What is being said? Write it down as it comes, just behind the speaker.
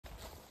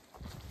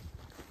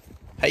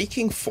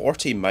hiking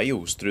 40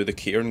 miles through the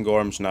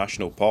Cairngorms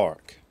National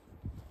Park.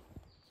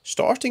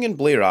 Starting in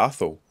Blair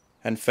Atholl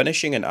and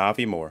finishing in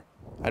Aviemore,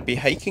 I'd be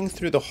hiking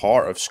through the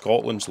heart of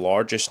Scotland's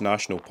largest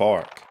national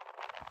park.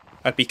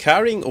 I'd be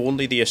carrying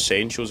only the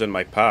essentials in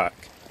my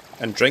pack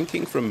and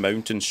drinking from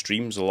mountain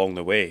streams along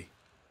the way.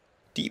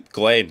 Deep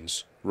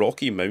glens,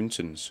 rocky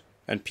mountains,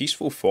 and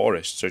peaceful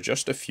forests are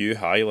just a few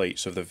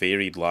highlights of the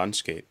varied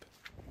landscape.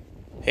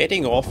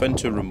 Heading off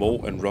into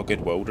remote and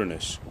rugged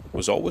wilderness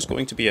was always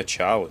going to be a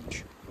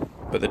challenge,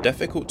 but the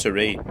difficult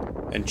terrain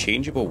and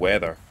changeable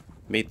weather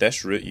made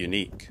this route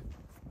unique.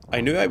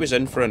 I knew I was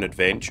in for an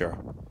adventure,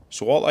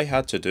 so all I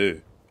had to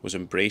do was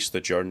embrace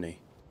the journey.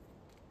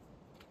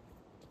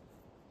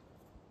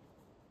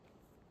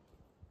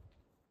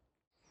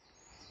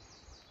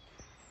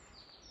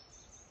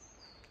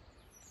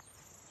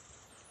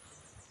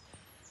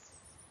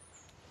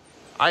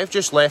 I have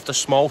just left a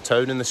small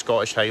town in the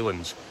Scottish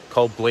Highlands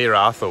called Blair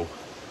Atholl,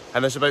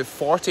 and there's about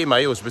 40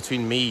 miles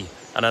between me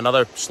and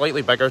another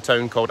slightly bigger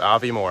town called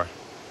Aviemore.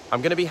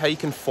 I'm going to be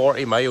hiking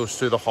 40 miles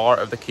through the heart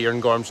of the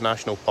Cairngorms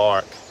National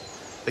Park.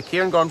 The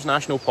Cairngorms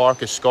National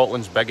Park is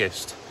Scotland's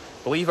biggest.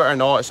 Believe it or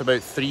not, it's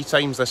about 3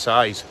 times the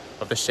size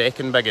of the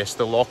second biggest,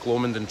 the Loch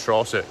Lomond in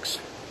Trossachs.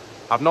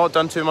 I've not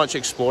done too much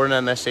exploring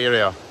in this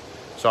area,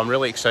 so I'm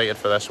really excited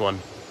for this one.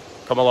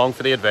 Come along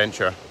for the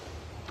adventure.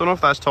 Don't know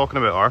if that's talking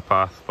about our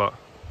path, but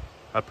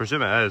I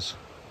presume it is.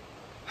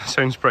 It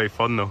sounds pretty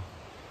fun though.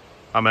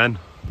 I'm in.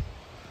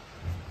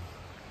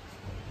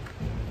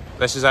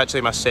 This is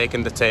actually my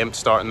second attempt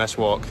starting this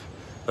walk.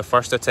 The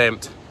first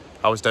attempt,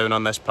 I was down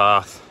on this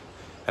path,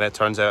 and it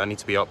turns out I need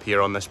to be up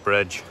here on this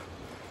bridge.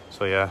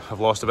 So yeah, I've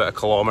lost about a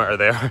kilometre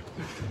there.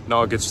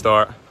 Not a good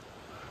start.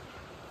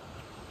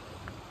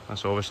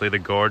 That's obviously the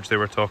gorge they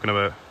were talking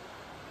about.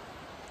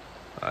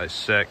 That is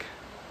sick.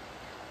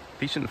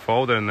 Decent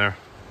fall down there.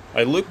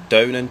 I looked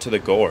down into the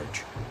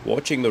gorge,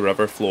 watching the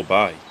river flow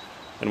by,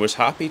 and was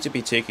happy to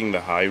be taking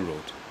the high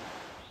road.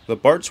 The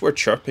birds were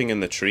chirping in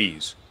the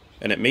trees,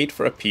 and it made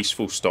for a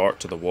peaceful start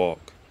to the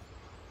walk.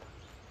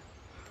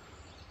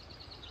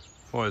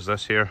 What is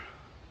this here?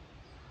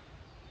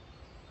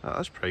 Oh,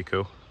 that's pretty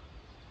cool.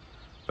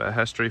 Bit of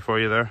history for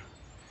you there.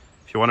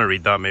 If you want to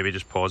read that, maybe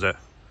just pause it.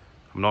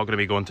 I'm not going to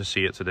be going to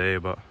see it today,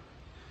 but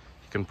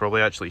you can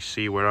probably actually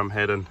see where I'm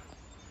heading.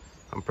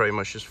 I'm pretty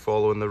much just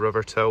following the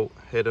river tilt,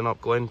 heading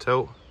up Glen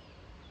Tilt.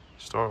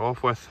 Start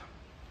off with.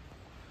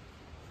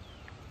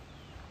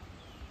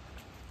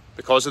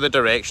 Because of the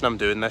direction I'm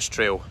doing this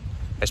trail,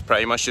 it's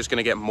pretty much just going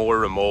to get more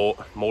remote,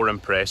 more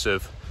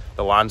impressive.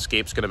 The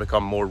landscape's going to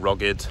become more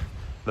rugged,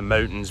 the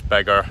mountains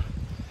bigger.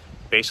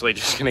 Basically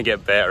just going to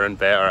get better and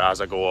better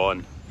as I go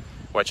on,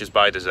 which is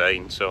by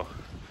design. So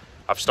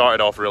I've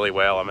started off really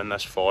well. I'm in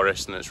this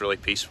forest and it's really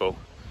peaceful,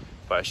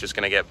 but it's just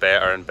going to get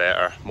better and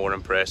better, more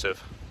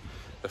impressive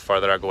the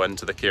further I go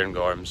into the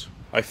Cairngorms.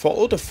 I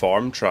followed a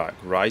farm track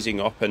rising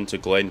up into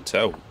Glen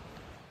Tilt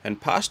and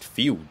past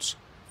fields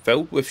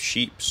filled with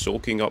sheep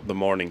soaking up the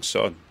morning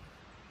sun.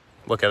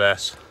 Look at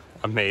this,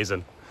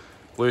 amazing.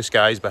 Blue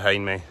skies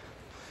behind me.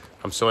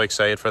 I'm so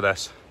excited for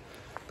this.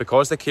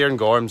 Because the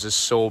Cairngorms is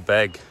so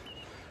big,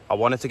 I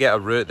wanted to get a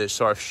route that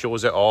sort of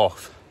shows it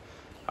off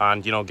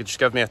and, you know, just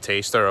give me a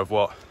taster of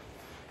what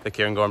the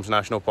Cairngorms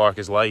National Park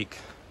is like.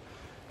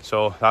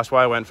 So that's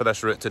why I went for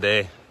this route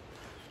today.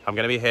 I'm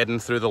going to be heading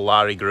through the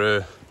Larry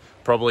Grew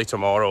probably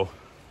tomorrow,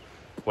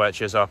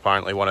 which is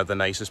apparently one of the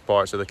nicest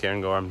parts of the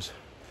Cairngorms.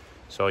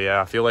 So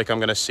yeah, I feel like I'm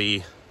going to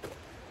see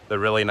the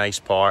really nice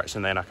parts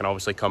and then I can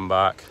obviously come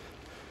back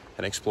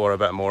and explore a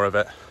bit more of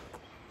it.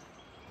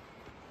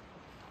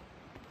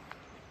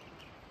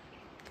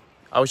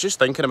 I was just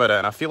thinking about it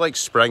and I feel like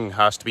spring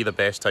has to be the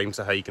best time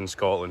to hike in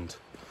Scotland.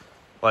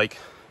 Like,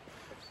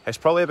 it's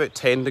probably about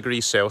 10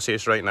 degrees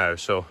Celsius right now,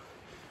 so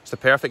it's the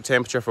perfect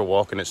temperature for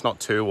walking. It's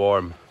not too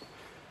warm.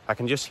 I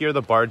can just hear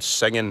the birds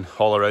singing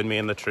all around me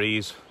in the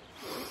trees.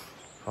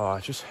 Oh,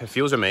 it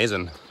feels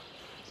amazing. And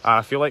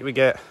I feel like we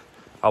get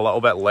a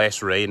little bit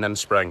less rain in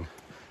spring.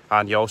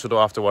 And you also don't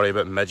have to worry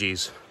about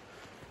midges,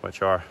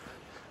 which are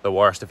the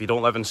worst. If you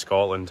don't live in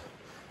Scotland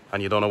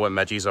and you don't know what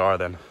midges are,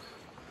 then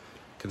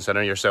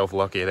consider yourself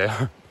lucky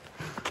there.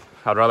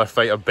 I'd rather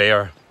fight a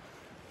bear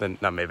than,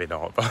 nah, maybe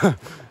not, but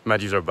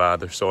midges are bad,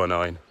 they're so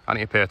annoying. I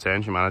need to pay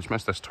attention, man. I just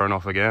missed this turn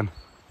off again.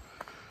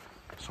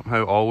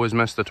 Somehow always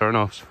miss the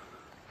turn-offs.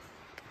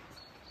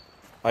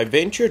 I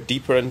ventured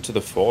deeper into the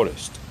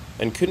forest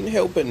and couldn't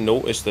help but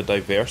notice the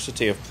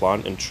diversity of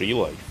plant and tree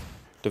life,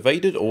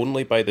 divided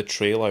only by the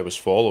trail I was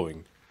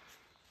following.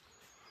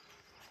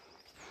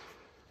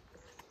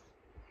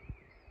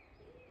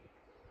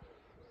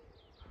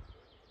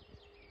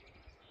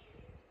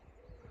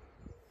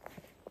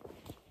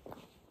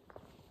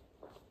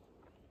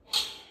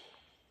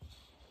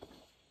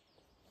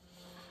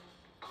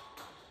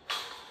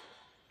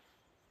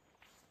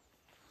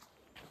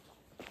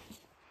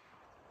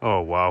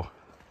 Oh wow,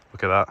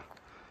 look at that.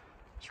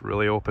 It's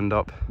really opened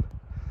up.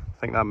 I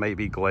think that might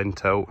be Glen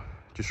Tilt,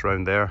 just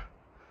round there.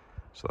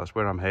 So that's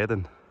where I'm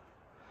heading.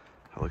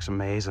 That looks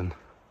amazing.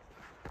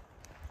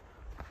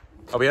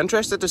 I'll be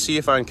interested to see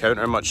if I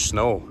encounter much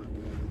snow.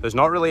 There's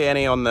not really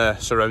any on the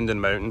surrounding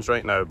mountains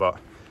right now, but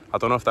I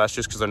don't know if that's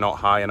just because they're not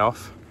high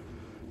enough.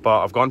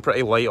 But I've gone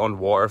pretty light on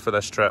water for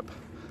this trip.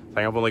 I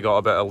think I've only got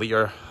about a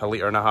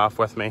litre and a half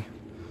with me.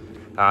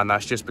 And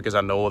that's just because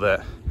I know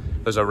that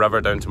there's a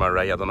river down to my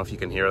right. I don't know if you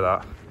can hear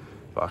that,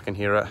 but I can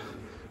hear it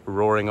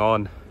roaring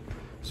on.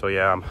 So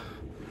yeah, I'm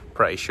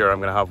pretty sure I'm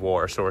gonna have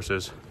water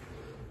sources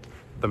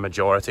the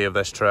majority of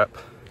this trip.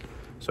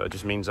 So it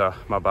just means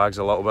my bag's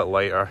a little bit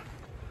lighter.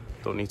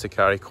 Don't need to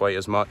carry quite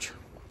as much.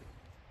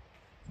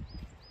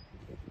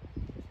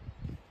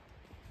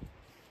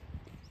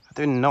 I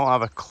do not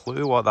have a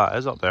clue what that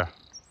is up there.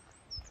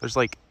 There's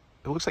like,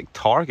 it looks like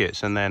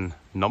targets and then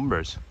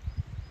numbers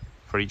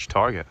for each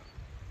target.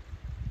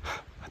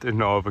 I do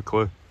not have a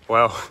clue.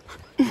 Well,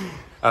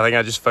 I think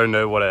I just found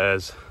out what it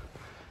is.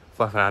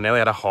 Flipping, I nearly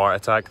had a heart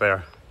attack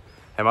there.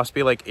 It must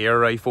be like air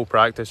rifle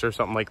practice or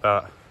something like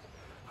that.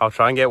 I'll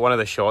try and get one of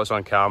the shots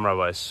on camera,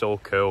 but it's so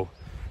cool.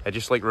 It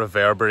just like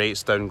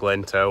reverberates down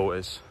Glentil.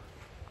 It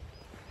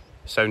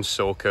sounds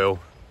so cool.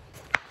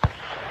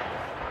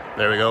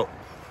 There we go.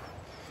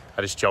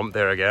 I just jumped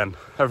there again.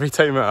 Every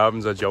time it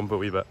happens, I jump a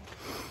wee bit.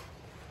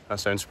 That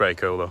sounds pretty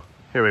cool though.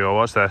 Here we go,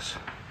 what's this?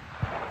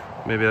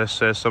 Maybe this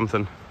says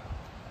something.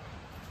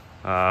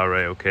 Ah,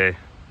 right, okay.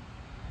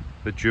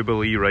 The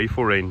Jubilee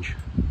Rifle Range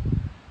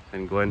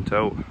in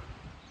Glentil.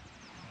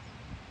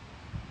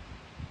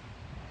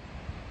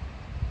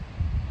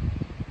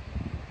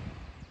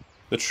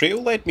 The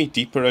trail led me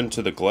deeper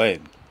into the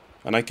glen,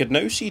 and I could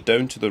now see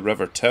down to the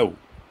River Till,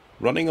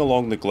 running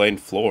along the glen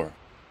floor.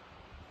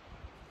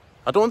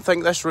 I don't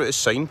think this route is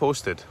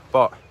signposted,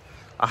 but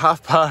I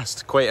have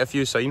passed quite a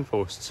few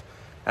signposts,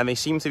 and they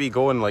seem to be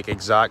going like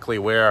exactly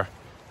where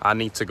I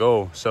need to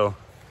go, so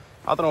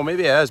I don't know,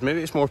 maybe it is,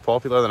 maybe it's more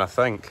popular than I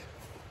think.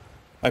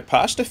 I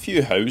passed a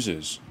few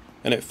houses,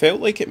 and it felt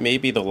like it may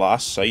be the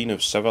last sign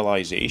of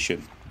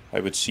civilization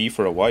I would see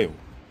for a while.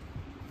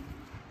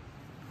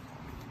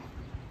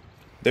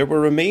 There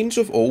were remains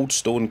of old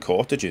stone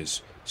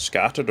cottages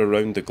scattered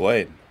around the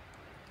glen,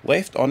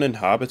 left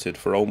uninhabited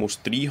for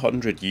almost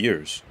 300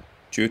 years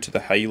due to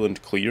the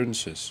highland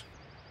clearances.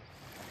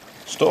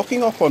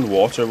 Stocking up on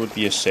water would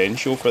be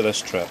essential for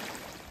this trip,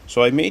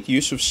 so I made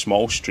use of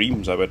small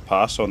streams I would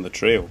pass on the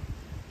trail.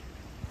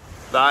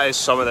 That is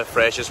some of the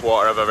freshest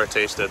water I've ever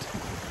tasted.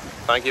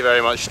 Thank you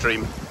very much,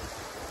 stream.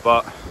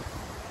 But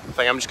I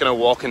think I'm just going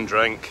to walk and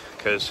drink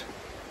because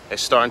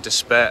it's starting to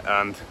spit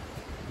and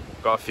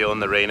I've got a feeling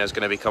the rain is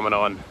going to be coming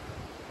on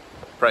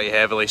pretty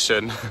heavily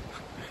soon.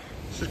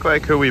 This is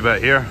quite a cool wee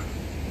bit here.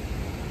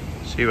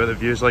 See what the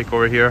view's like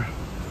over here.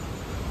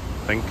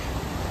 I think,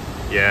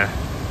 yeah,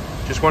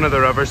 just one of the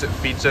rivers that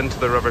feeds into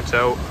the River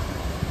Till.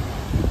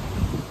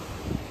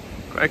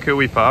 Quite a cool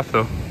wee path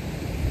though.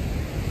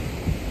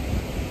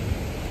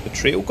 The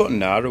trail got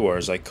narrower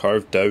as I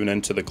curved down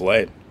into the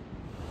glen.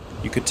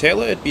 You could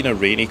tell it had been a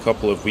rainy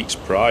couple of weeks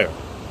prior,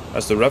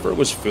 as the river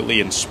was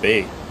fully in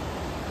spay.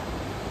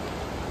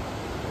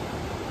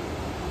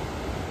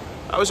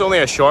 That was only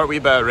a short wee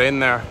bit of rain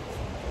there.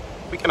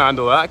 We can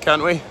handle that,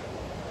 can't we?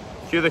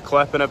 Cue the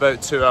clip in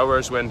about 2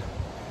 hours when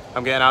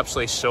I'm getting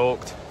absolutely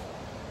soaked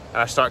and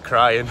I start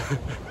crying.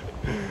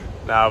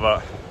 Nah,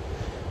 but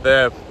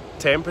the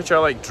temperature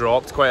like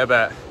dropped quite a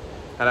bit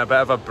and a bit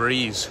of a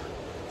breeze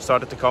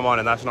started to come on,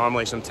 and that's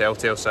normally some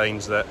telltale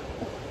signs that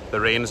the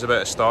rain is about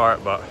to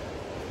start, but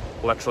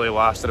literally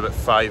lasted about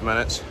 5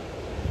 minutes.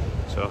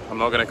 So I'm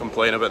not going to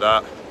complain about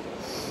that.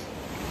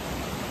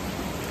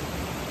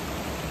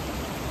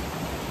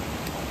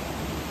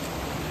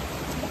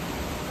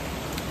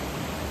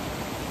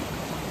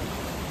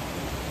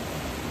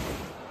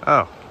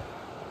 Oh,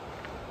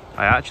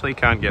 I actually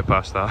can't get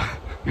past that.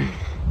 I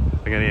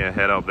think I need to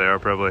head up there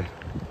probably.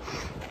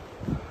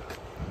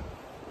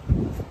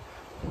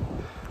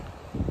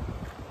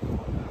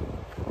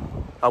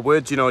 I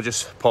would, you know,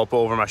 just pop it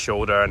over my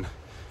shoulder and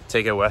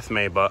take it with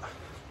me, but,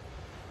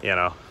 you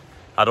know,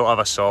 I don't have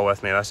a saw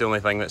with me. That's the only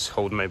thing that's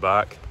holding me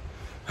back.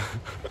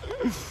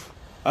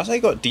 As I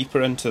got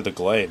deeper into the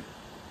glen,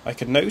 I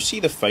could now see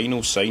the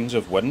final signs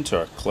of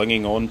winter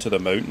clinging on to the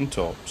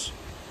mountaintops.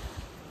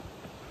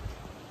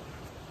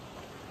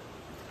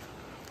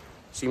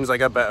 Seems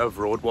like a bit of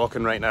road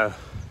walking right now.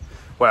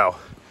 Well,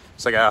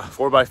 it's like a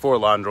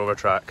 4x4 Land Rover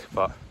track,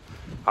 but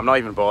I'm not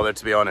even bothered,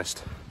 to be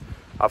honest.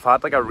 I've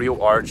had like a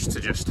real urge to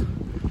just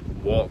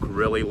walk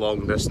really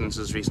long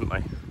distances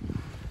recently.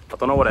 I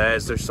don't know what it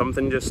is, there's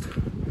something just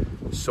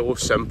so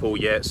simple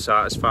yet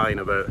satisfying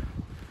about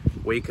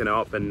waking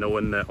up and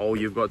knowing that all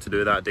you've got to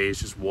do that day is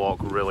just walk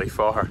really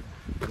far.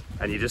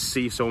 And you just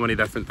see so many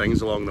different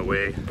things along the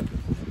way.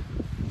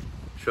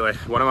 It's really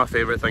one of my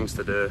favourite things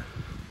to do.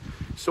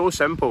 So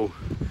simple,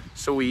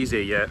 so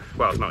easy yet,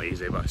 well, it's not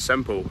easy, but it's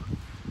simple,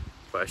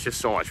 but it's just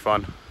so much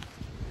fun.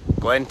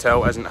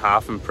 Glentil isn't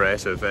half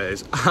impressive, it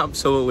is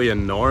absolutely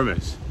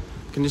enormous.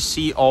 You can just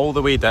see all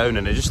the way down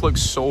and it just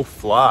looks so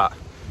flat,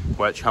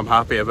 which I'm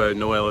happy about,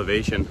 no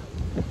elevation.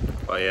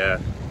 But yeah,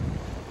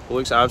 it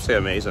looks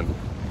absolutely amazing.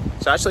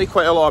 It's actually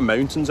quite a lot of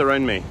mountains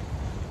around me.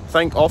 I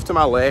think off to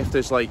my left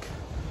is like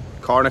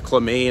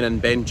Carnaclamaine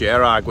and Ben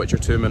Gerag, which are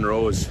 2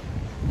 Munros.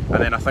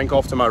 And then I think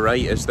off to my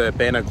right is the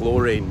Benaglow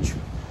range,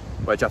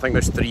 which I think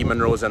there's 3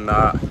 Munros in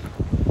that.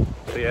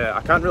 So yeah,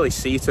 I can't really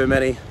see too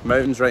many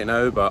mountains right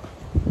now, but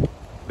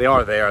they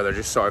are there. They're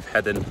just sort of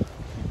hidden.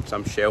 So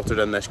I'm sheltered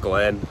in this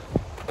glen.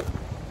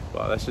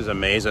 But this is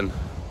amazing.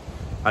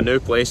 A new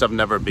place I've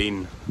never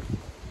been.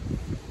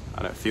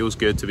 And it feels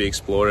good to be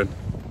exploring.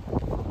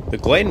 The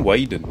glen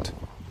widened,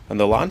 and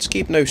the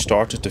landscape now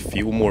started to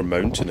feel more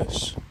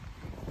mountainous.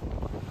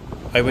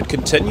 I would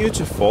continue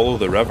to follow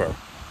the river,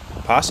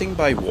 passing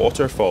by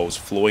waterfalls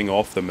flowing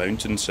off the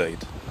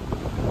mountainside.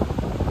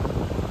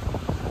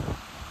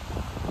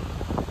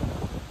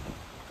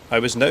 I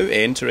was now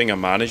entering a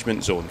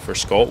management zone for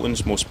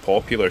Scotland's most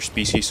popular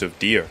species of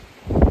deer.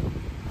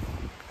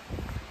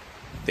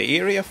 The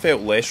area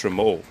felt less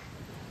remote,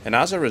 and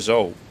as a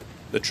result,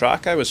 the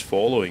track I was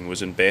following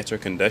was in better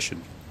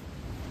condition.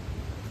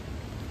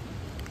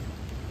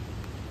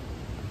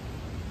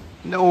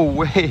 No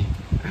way!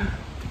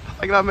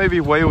 I think that may be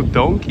wild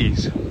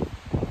donkeys.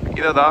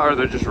 Either that or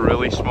they're just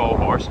really small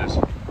horses.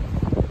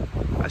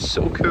 That's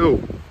so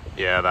cool.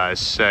 Yeah, that is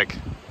sick.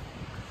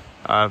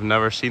 I've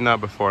never seen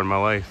that before in my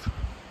life.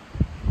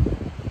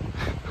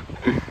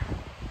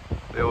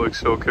 They look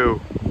so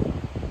cool.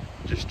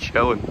 Just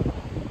chilling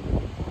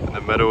in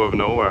the middle of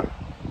nowhere.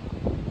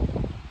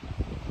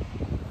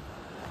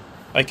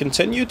 I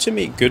continued to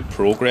make good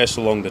progress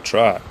along the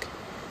track,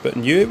 but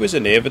knew it was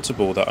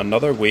inevitable that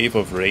another wave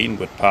of rain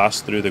would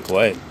pass through the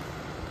glen.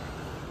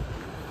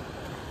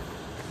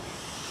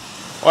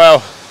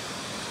 Well,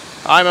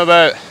 I'm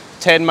about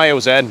 10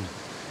 miles in,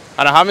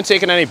 and I haven't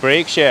taken any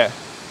breaks yet.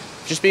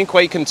 Just been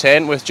quite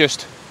content with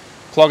just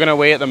plugging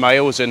away at the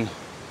miles and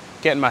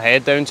getting my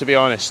head down, to be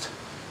honest.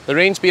 The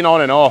rain's been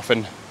on and off,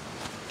 and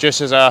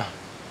just as I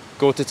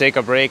go to take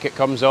a break it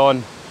comes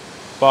on.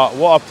 But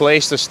what a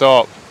place to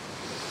stop.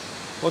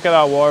 Look at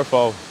that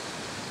waterfall.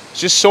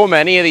 There's just so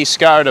many of these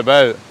scattered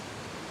about.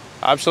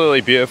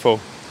 Absolutely beautiful.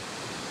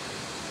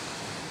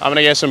 I'm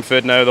gonna get some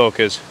food now though,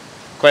 because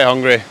I'm quite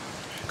hungry.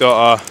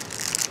 Got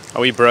a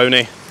wee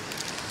brownie.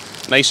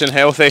 Nice and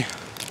healthy.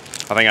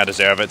 I think I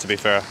deserve it, to be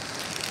fair.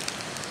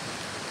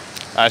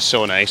 That's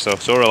so nice though,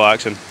 so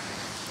relaxing.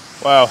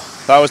 Well,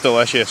 that was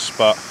delicious,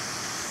 but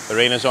the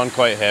rain is on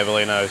quite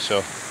heavily now, so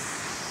I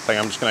think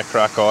I'm just going to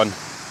crack on,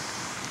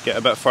 get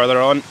a bit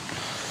further on.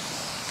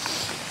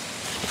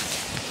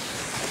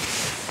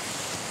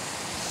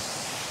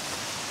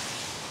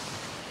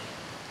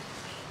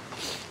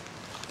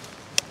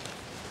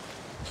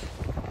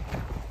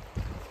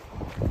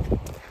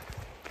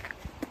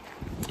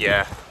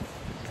 Yeah,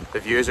 the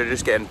views are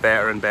just getting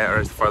better and better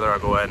as the further I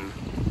go in.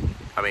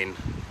 I mean,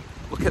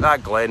 look at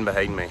that glen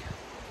behind me.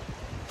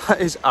 That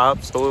is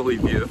absolutely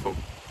beautiful.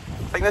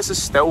 I think this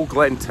is still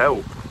Glen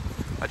Tilt.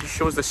 That just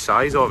shows the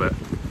size of it.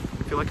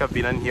 I feel like I've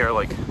been in here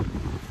like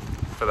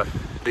for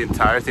the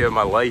entirety of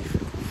my life.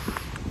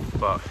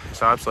 But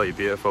it's absolutely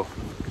beautiful.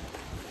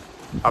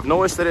 I've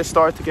noticed that it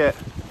started to get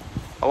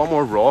a lot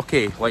more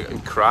rocky, like,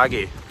 and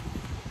craggy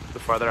the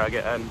further I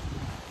get in.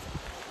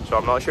 So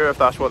I'm not sure if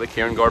that's what the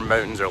Cairngorms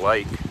Mountains are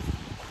like.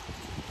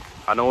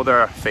 I know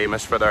they're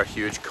famous for their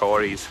huge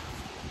corries,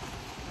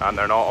 and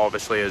they're not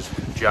obviously as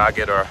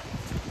jagged, or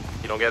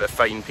you don't get the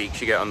fine peaks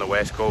you get on the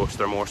west coast.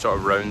 They're more sort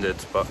of rounded,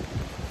 but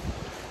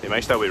they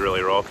might still be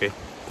really rocky.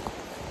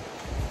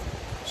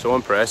 So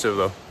impressive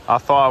though. I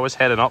thought I was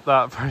heading up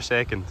that for a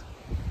second.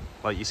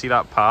 Like, you see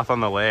that path on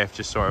the left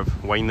just sort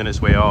of winding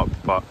its way up,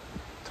 but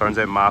turns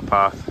out my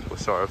path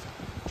was sort of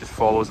just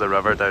follows the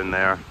river down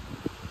there.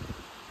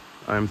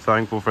 I'm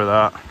thankful for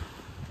that.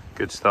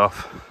 Good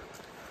stuff.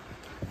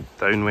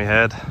 Down we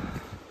head.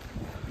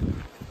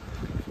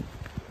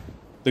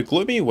 The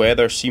gloomy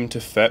weather seemed to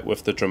fit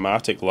with the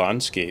dramatic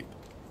landscape,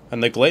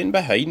 and the glen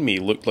behind me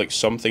looked like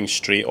something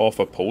straight off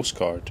a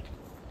postcard.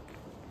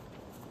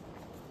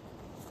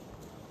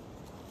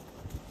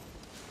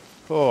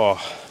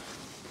 Oh,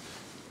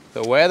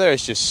 the weather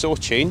is just so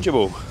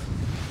changeable.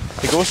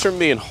 It goes from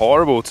being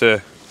horrible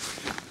to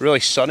really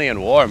sunny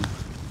and warm.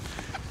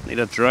 Need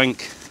a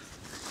drink.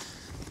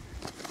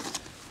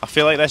 I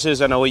feel like this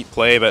is an elite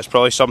play, but it's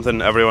probably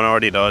something everyone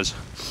already does.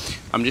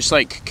 I'm just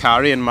like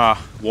carrying my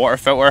water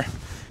filter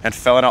and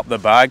filling up the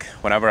bag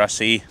whenever I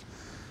see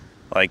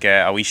like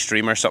a wee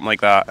stream or something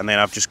like that, and then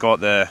I've just got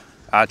the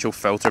actual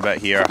filter bit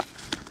here,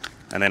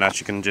 and then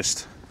you can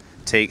just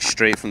take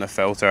straight from the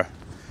filter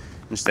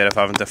instead of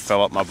having to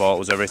fill up my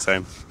bottles every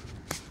time.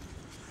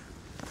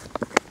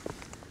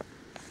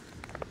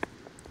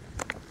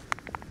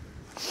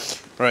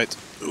 Right,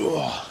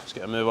 let's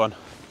get a move on.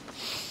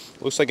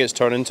 Looks like it's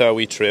turned into a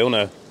wee trail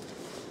now.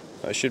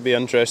 That should be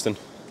interesting.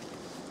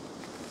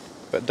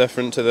 Bit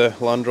different to the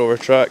Land Rover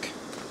track.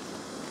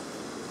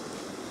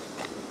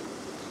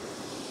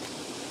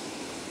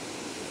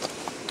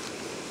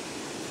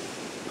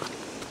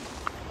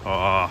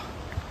 Oh,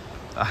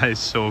 that is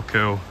so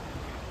cool.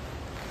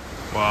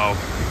 Wow,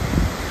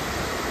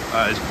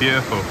 that is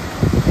beautiful.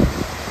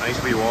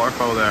 Nice wee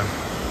waterfall there.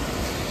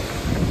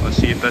 Let's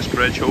see if this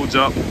bridge holds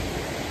up.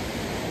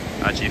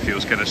 Actually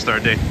feels kind of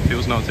sturdy,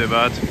 feels not too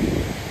bad.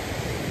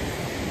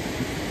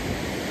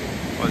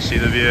 Let's see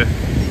the view.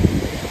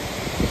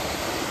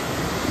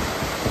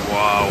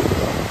 Wow,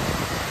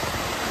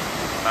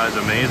 that is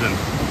amazing.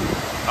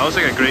 That looks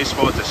like a great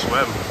spot to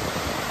swim.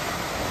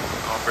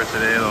 Not for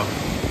today though.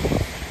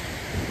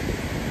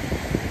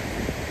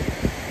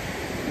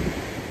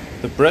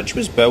 The bridge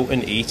was built in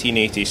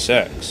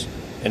 1886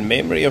 in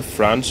memory of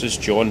Francis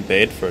John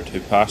Bedford, who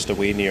passed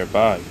away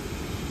nearby.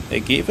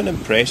 It gave an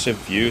impressive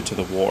view to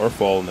the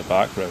waterfall in the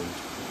background.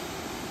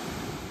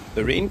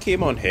 The rain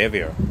came on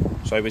heavier,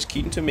 so I was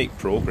keen to make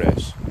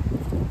progress.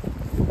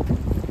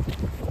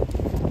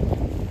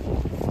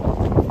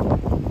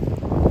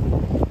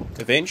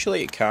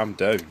 Eventually it calmed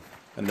down,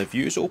 and the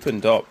views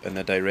opened up in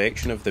the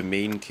direction of the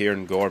main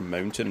Cairngorms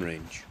mountain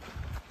range.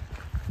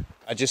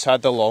 I just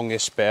had the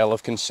longest spell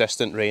of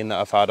consistent rain that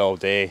I've had all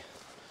day,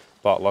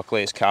 but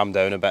luckily it's calmed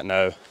down a bit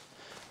now.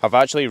 I've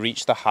actually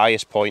reached the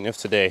highest point of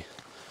today.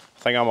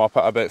 I think I'm up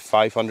at about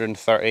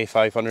 530,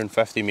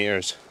 550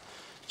 metres.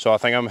 So I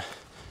think I'm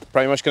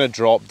pretty much going to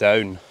drop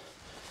down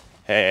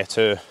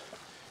to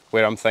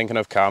where I'm thinking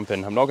of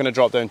camping. I'm not going to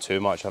drop down too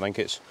much. I think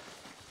it's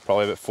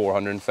probably about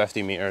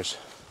 450 metres,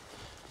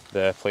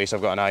 the place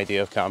I've got an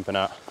idea of camping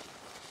at.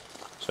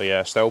 So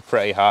yeah, still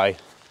pretty high.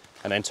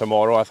 And then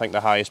tomorrow I think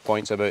the highest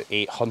point's about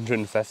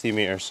 850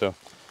 metres, so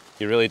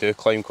you really do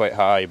climb quite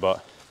high,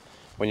 but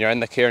when you're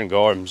in the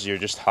Cairngorms you're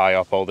just high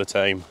up all the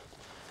time.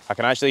 I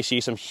can actually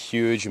see some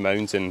huge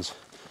mountains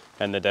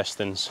in the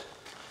distance,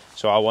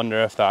 so I wonder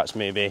if that's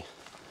maybe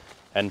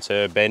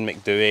into Ben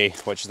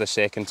Macdui, which is the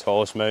second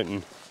tallest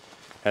mountain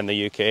in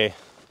the UK.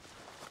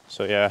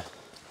 So yeah,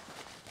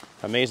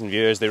 amazing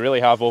views. They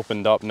really have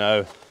opened up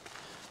now.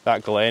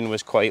 That glen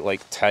was quite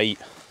like tight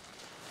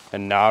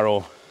and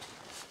narrow,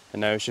 and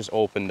now it's just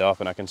opened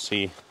up and I can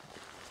see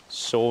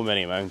so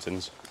many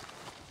mountains.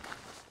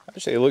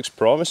 Actually, it looks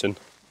promising.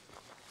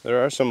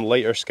 There are some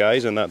lighter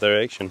skies in that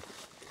direction.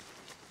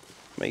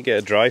 Might get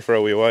it dry for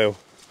a wee while.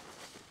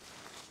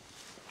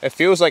 It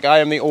feels like I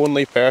am the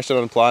only person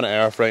on planet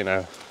Earth right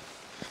now.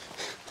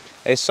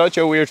 It's such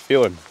a weird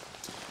feeling,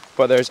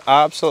 but there's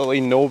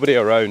absolutely nobody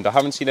around. I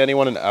haven't seen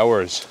anyone in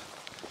hours,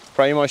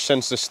 pretty much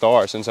since the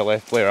start, since I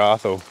left Blair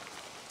Athol.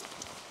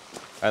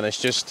 And it's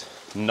just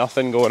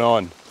nothing going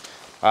on.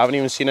 I haven't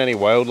even seen any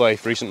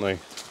wildlife recently.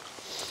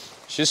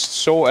 It's just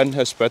so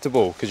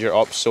inhospitable because you're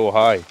up so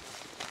high.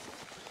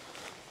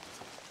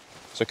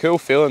 It's a cool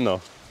feeling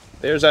though.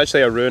 There's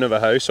actually a ruin of a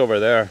house over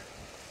there.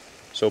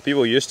 So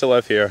people used to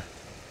live here.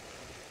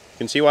 You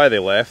can see why they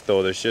left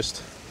though, there's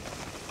just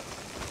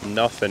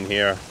nothing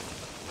here.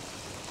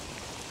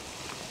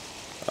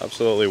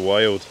 Absolutely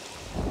wild.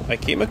 I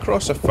came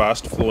across a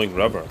fast flowing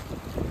river,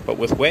 but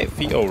with wet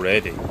feet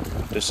already,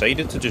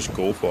 decided to just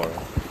go for it.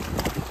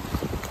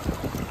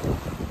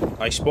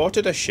 I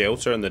spotted a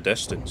shelter in the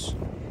distance,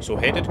 so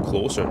headed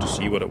closer to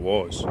see what it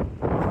was.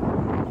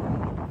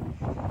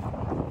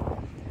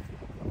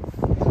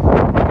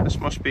 This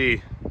must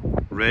be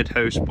Red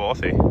House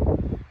Bothy.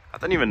 I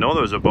didn't even know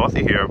there was a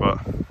bothy here, but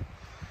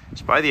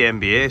it's by the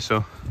NBA,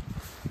 so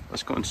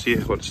let's go and see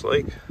what it's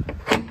like.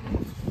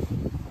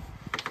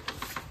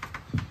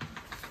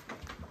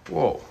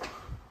 Whoa,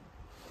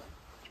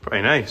 it's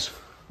pretty nice.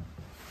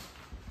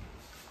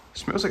 It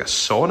smells like a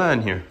sauna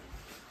in here.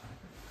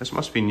 This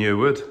must be new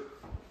wood.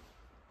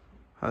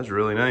 That's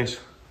really nice.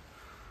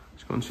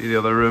 Let's go and see the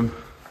other room.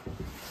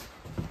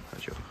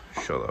 Actually,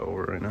 I'll shut that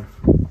over right now.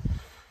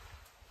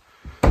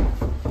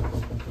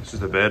 This is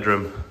the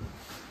bedroom.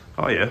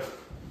 Oh yeah,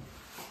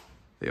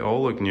 they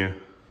all look new.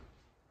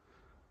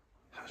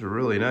 That's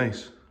really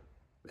nice.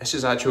 This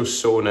is actually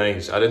so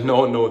nice. I did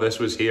not know this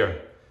was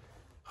here.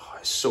 Oh,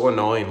 it's so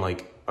annoying.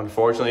 Like,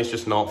 unfortunately, it's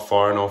just not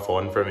far enough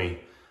on for me.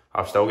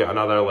 I've still got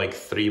another like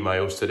 3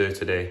 miles to do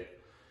today,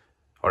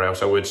 or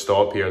else I would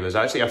stop here. There's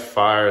actually a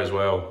fire as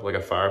well, like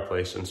a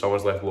fireplace, and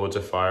someone's left loads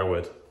of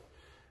firewood.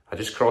 I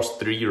just crossed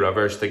 3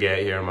 rivers to get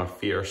here and my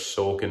feet are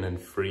soaking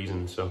and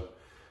freezing, so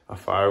a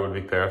fire would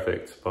be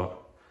perfect, but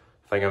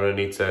I think I'm going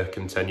to need to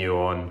continue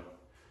on.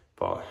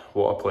 But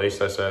what a place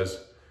this is.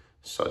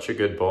 Such a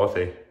good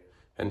bothy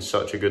and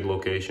such a good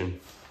location.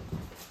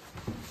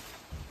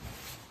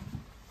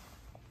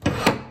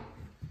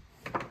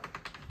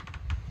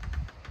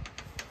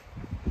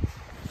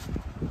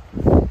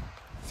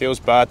 Feels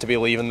bad to be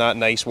leaving that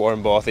nice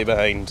warm bothy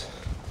behind,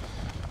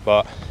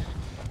 but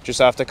just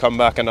have to come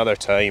back another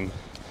time.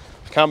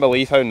 I can't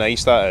believe how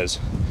nice that is.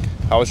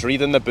 I was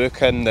reading the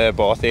book in the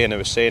bothy and it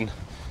was saying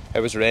it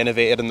was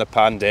renovated in the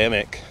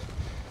pandemic.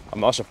 I'm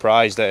not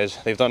surprised,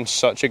 they've done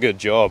such a good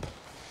job.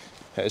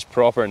 It is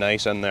proper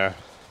nice in there.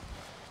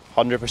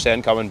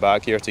 100% coming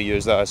back here to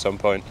use that at some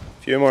point.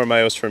 A few more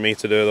miles for me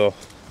to do though.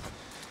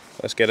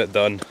 Let's get it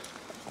done.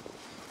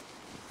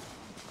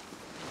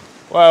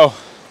 Well,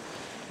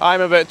 I'm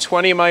about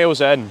 20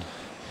 miles in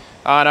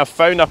and I've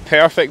found a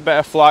perfect bit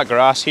of flat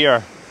grass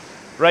here,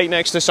 right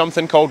next to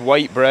something called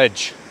White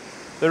Bridge.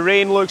 The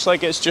rain looks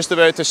like it's just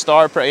about to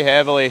start pretty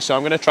heavily, so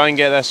I'm going to try and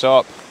get this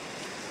up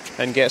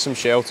and get some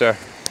shelter.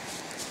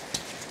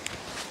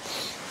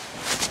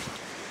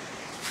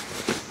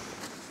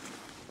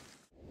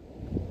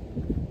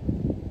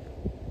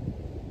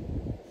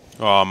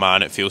 Oh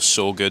man, it feels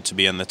so good to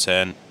be in the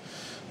tent.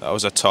 That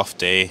was a tough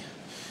day.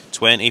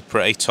 20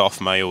 pretty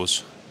tough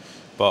miles,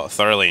 but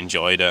thoroughly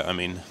enjoyed it. I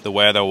mean, the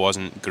weather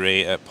wasn't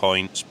great at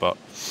points, but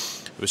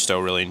it was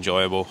still really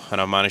enjoyable. And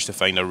I managed to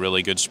find a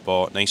really good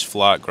spot, nice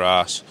flat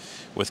grass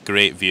with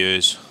great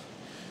views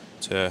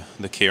to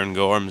the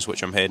Cairngorms,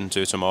 which I'm heading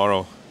to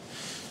tomorrow.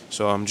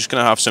 So I'm just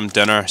going to have some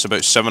dinner. It's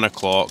about 7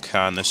 o'clock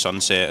and the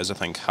sunset is I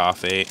think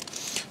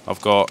 8:30.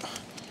 I've got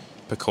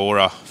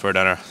pakora for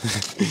dinner.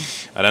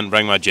 I didn't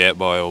bring my jet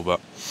boil, but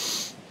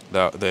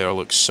that there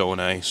looks so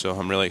nice, so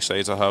I'm really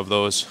excited to have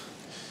those.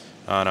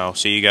 And I'll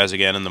see you guys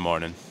again in the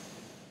morning.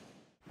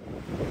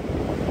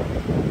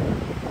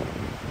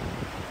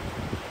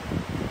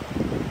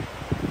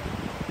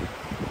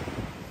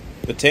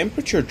 The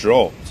temperature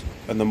dropped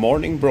and the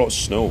morning brought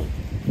snow,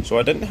 so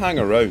I didn't hang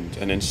around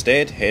and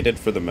instead headed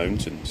for the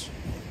mountains.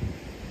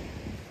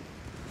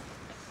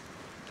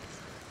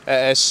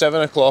 It is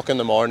 7 o'clock in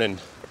the morning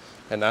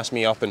and that's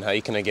me up and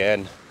hiking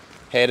again,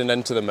 heading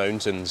into the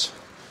mountains.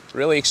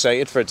 Really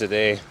excited for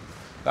today.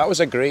 That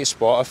was a great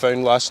spot I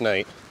found last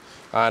night,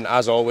 and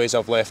as always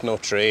I've left no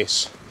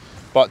trace.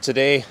 But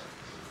today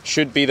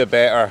should be the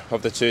better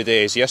of the 2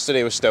 days.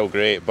 Yesterday was still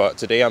great, but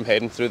today I'm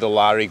heading through the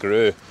Larry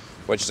Grew,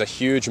 which is a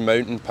huge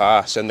mountain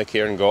pass in the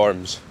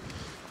Cairngorms.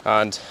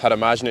 And I'd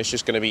imagine it's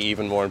just going to be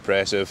even more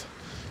impressive.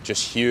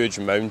 Just huge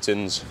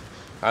mountains.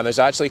 And there's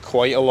actually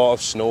quite a lot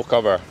of snow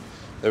cover.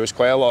 There was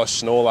quite a lot of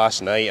snow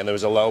last night and there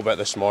was a little bit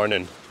this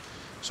morning.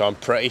 So I'm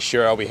pretty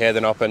sure I'll be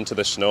heading up into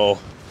the snow,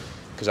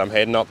 because I'm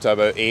heading up to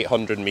about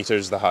 800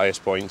 metres, the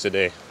highest point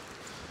today.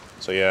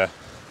 So yeah,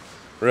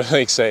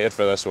 really excited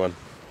for this one.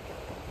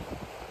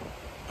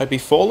 I'd be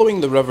following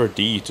the River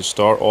Dee to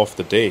start off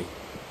the day.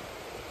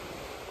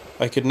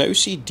 I could now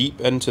see deep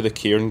into the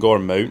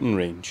Cairngorm mountain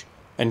range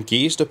and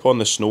gazed upon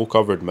the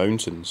snow-covered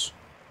mountains.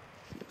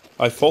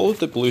 I followed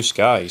the blue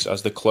skies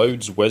as the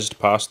clouds whizzed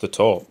past the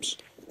tops,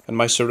 and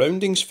my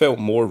surroundings felt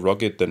more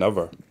rugged than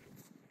ever.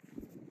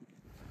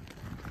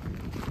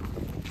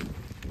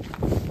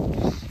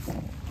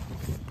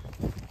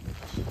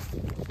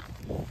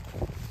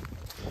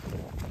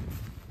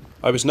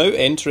 I was now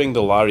entering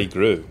the Larry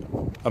Grew,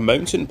 a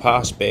mountain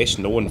pass best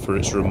known for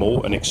its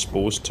remote and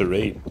exposed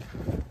terrain.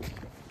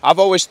 I've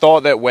always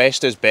thought that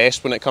west is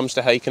best when it comes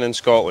to hiking in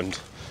Scotland,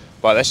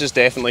 but this has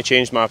definitely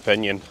changed my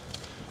opinion.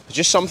 There's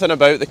just something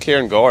about the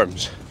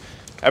Cairngorms.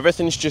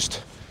 Everything's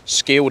just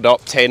scaled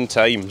up 10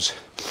 times,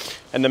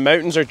 and the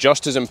mountains are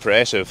just as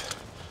impressive.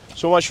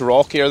 So much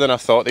rockier than I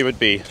thought they would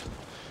be.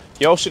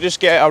 You also just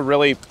get a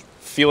really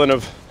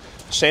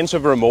sense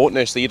of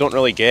remoteness that you don't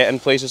really get in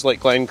places like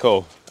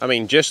Glencoe. I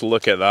mean, just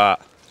look at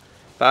that.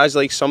 That is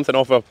like something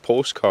off a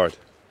postcard.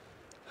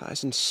 That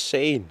is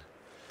insane.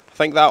 I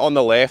think that on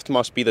the left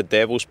must be the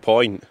Devil's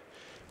Point,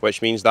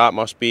 which means that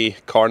must be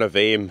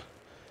Carnarvon,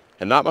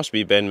 and that must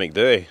be Ben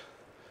Macdui.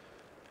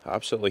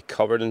 Absolutely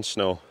covered in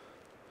snow.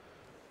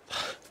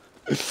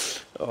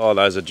 Oh,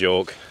 that is a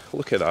joke.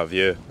 Look at that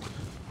view.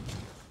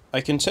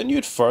 I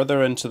continued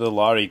further into the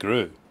Larry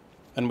Grew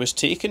and was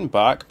taken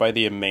back by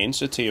the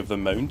immensity of the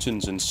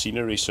mountains and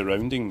scenery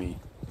surrounding me.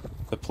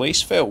 The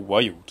place felt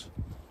wild.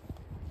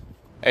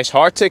 It's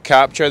hard to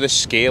capture the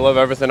scale of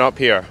everything up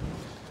here.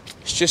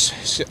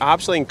 It's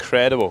absolutely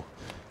incredible.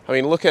 I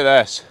mean, look at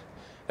this.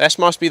 This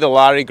must be the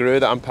Larry Grew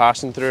that I'm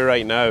passing through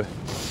right now.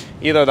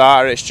 Either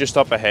that or it's just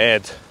up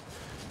ahead.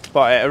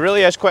 But it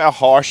really is quite a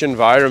harsh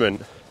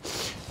environment.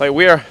 Like,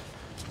 we're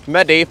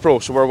mid-April,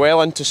 so we're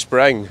well into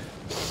spring.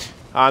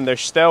 And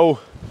there's still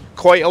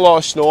quite a lot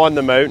of snow on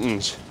the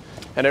mountains.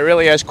 And it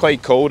really is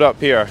quite cold up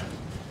here,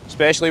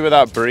 especially with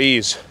that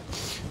breeze.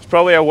 It's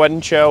probably a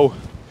wind chill,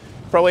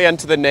 probably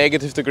into the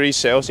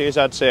 -°C,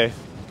 I'd say.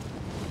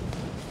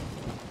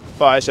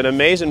 But it's an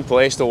amazing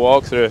place to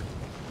walk through.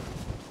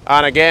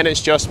 And again,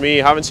 it's just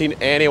me, I haven't seen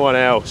anyone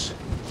else.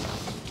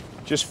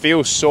 It just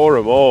feels so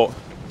remote.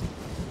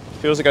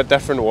 Feels like a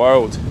different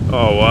world.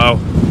 Oh wow,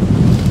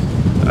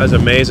 that's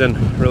amazing.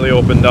 Really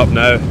opened up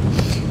now.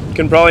 You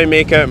can probably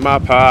make out my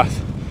path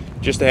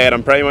just ahead.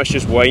 I'm pretty much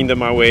just winding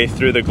my way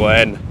through the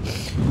glen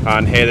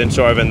and heading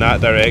sort of in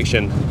that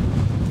direction.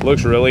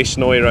 Looks really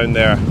snowy around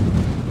there,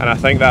 and I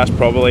think that's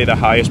probably the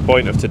highest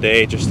point of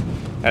today, just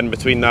in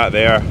between that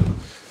there.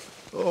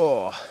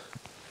 Oh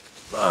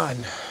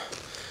man,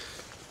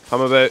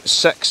 I'm about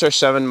 6 or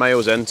 7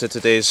 miles into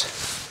today's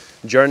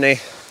journey,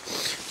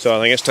 so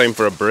I think it's time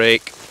for a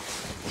break.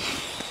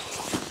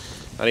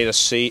 I need a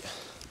seat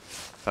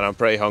and I'm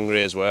pretty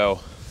hungry as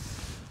well.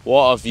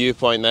 What a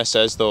viewpoint this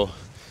is though.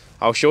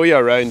 I'll show you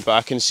around, but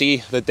I can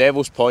see the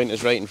Devil's Point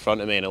is right in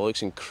front of me and it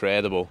looks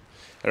incredible.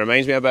 It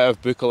reminds me a bit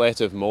of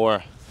Buccleuch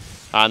Moor,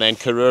 and then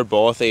Cairngorms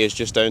Bothy is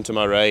just down to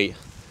my right,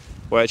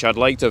 which I'd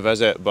like to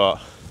visit, but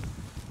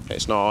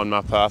it's not on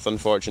my path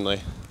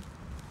unfortunately,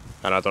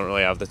 and I don't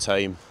really have the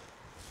time.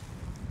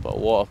 But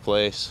what a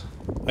place.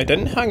 I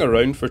didn't hang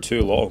around for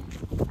too long,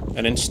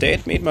 and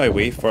instead made my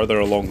way further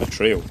along the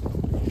trail.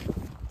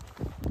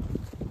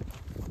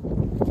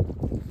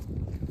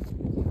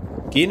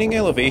 Gaining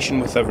elevation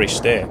with every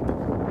step,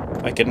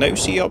 I could now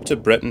see up to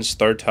Britain's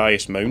third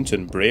highest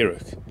mountain,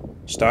 Brayrook,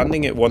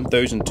 standing at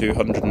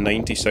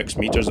 1,296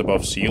 metres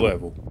above sea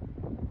level.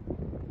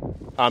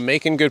 I'm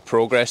making good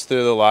progress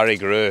through the Larry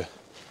Grue,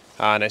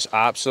 and it's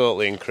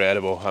absolutely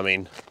incredible. I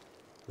mean,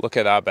 look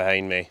at that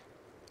behind me.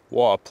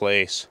 What a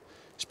place.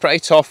 It's pretty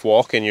tough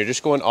walking, you're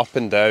just going up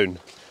and down,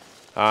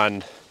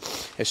 and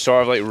it's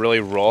sort of like really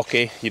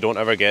rocky. You don't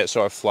ever get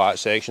sort of flat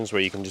sections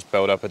where you can just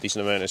build up a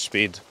decent amount of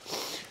speed.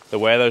 The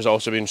weather's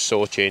also been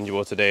so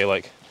changeable today,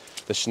 like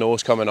the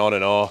snow's coming on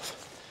and off.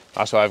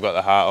 That's why I've got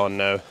the hat on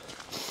now.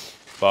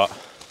 But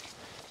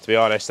to be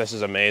honest, this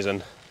is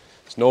amazing.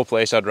 There's no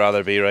place I'd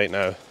rather be right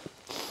now.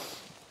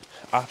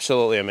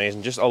 Absolutely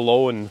amazing, just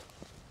alone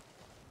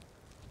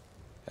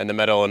in the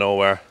middle of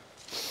nowhere.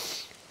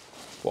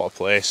 What a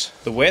place.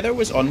 The weather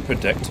was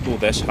unpredictable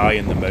this high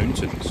in the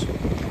mountains.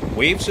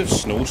 Waves of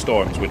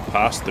snowstorms would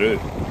pass through,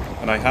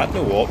 and I had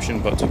no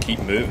option but to keep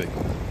moving.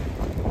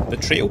 The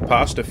trail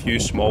passed a few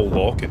small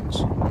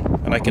lock-ins,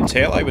 and I could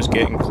tell I was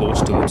getting close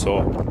to the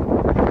top.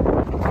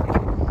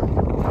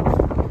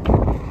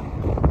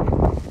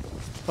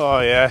 Oh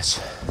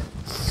yes,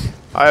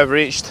 I have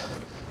reached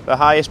the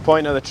highest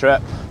point of the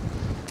trip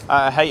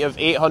at a height of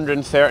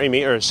 830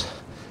 metres,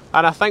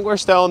 and I think we're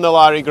still in the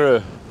Larry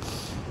Grue.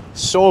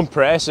 So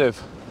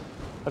impressive.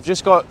 I've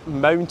just got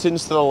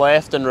mountains to the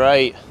left and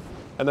right,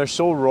 and they're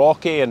so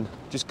rocky and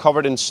just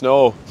covered in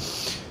snow.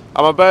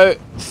 I'm about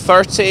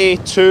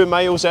 32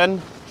 miles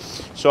in,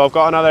 so I've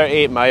got another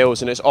 8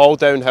 miles, and it's all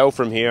downhill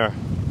from here,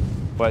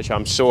 which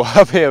I'm so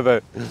happy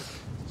about.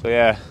 So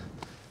yeah,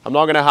 I'm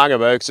not going to hang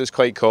about because it's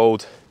quite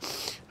cold.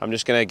 I'm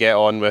just going to get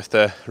on with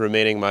the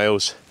remaining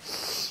miles.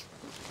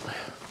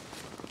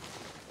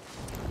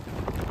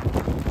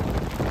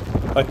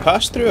 I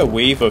passed through a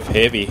wave of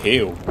heavy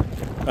hail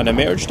and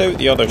emerged out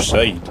the other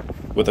side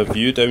with a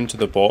view down to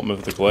the bottom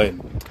of the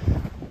glen.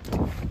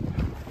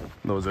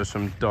 Those are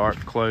some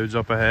dark clouds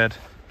up ahead.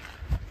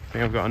 I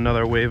think I've got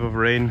another wave of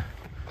rain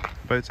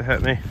about to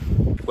hit me.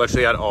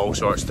 Literally had all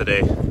sorts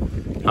today.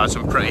 Had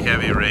some pretty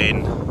heavy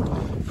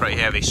rain, pretty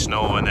heavy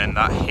snow, and then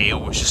that hail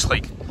was just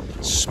like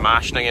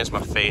smashing against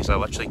my face. I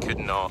literally could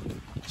not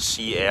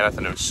see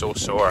anything, it was so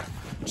sore.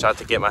 Just had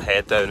to get my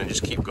head down and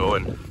just keep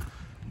going.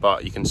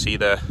 But you can see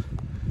the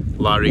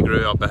Larry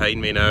Grue up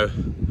behind me now.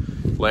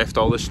 Left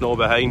all the snow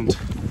behind,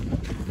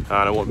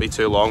 and it won't be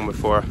too long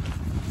before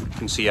you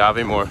can see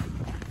Aviemore.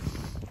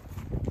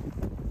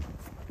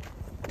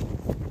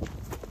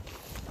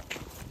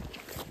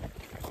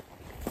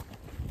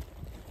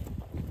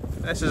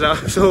 This is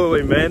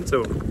absolutely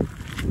mental.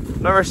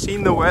 Never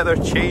seen the weather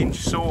change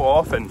so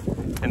often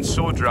and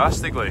so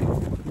drastically.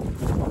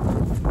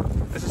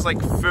 This is like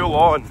full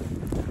on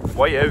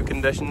whiteout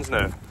conditions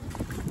now.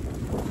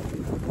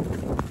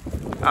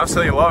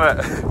 Absolutely love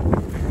it.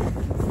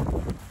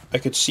 I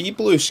could see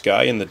blue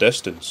sky in the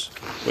distance,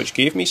 which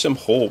gave me some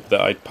hope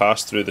that I'd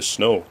passed through the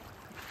snow.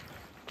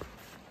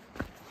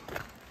 I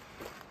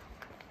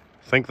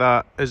think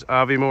that is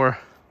Aviemore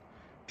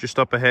just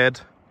up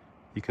ahead.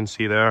 You can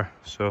see there,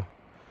 so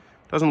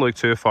doesn't look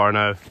too far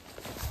now.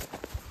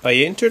 I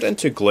entered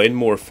into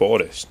Glenmore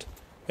Forest,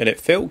 and it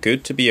felt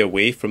good to be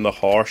away from the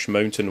harsh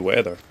mountain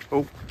weather.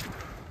 Oh,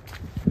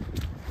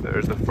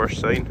 there's the first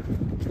sign.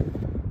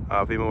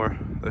 Aviemore,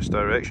 this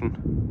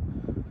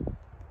direction.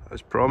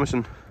 That's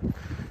promising.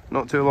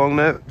 Not too long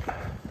now.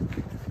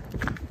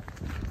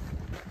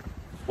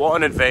 What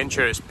an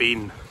adventure it's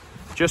been.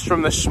 Just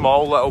from the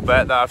small little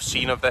bit that I've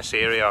seen of this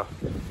area,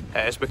 it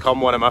has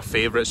become one of my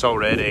favourites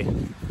already.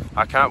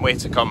 I can't wait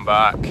to come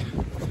back.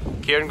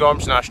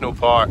 Cairngorms National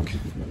Park,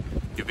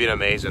 you've been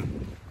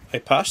amazing. I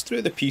passed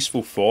through the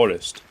peaceful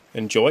forest,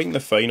 enjoying the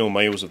final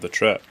miles of the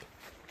trip.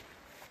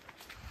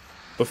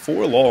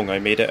 Before long I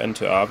made it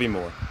into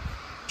Aviemore,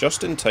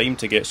 just in time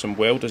to get some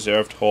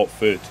well-deserved hot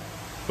food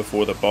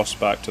before the bus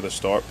back to the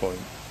start point.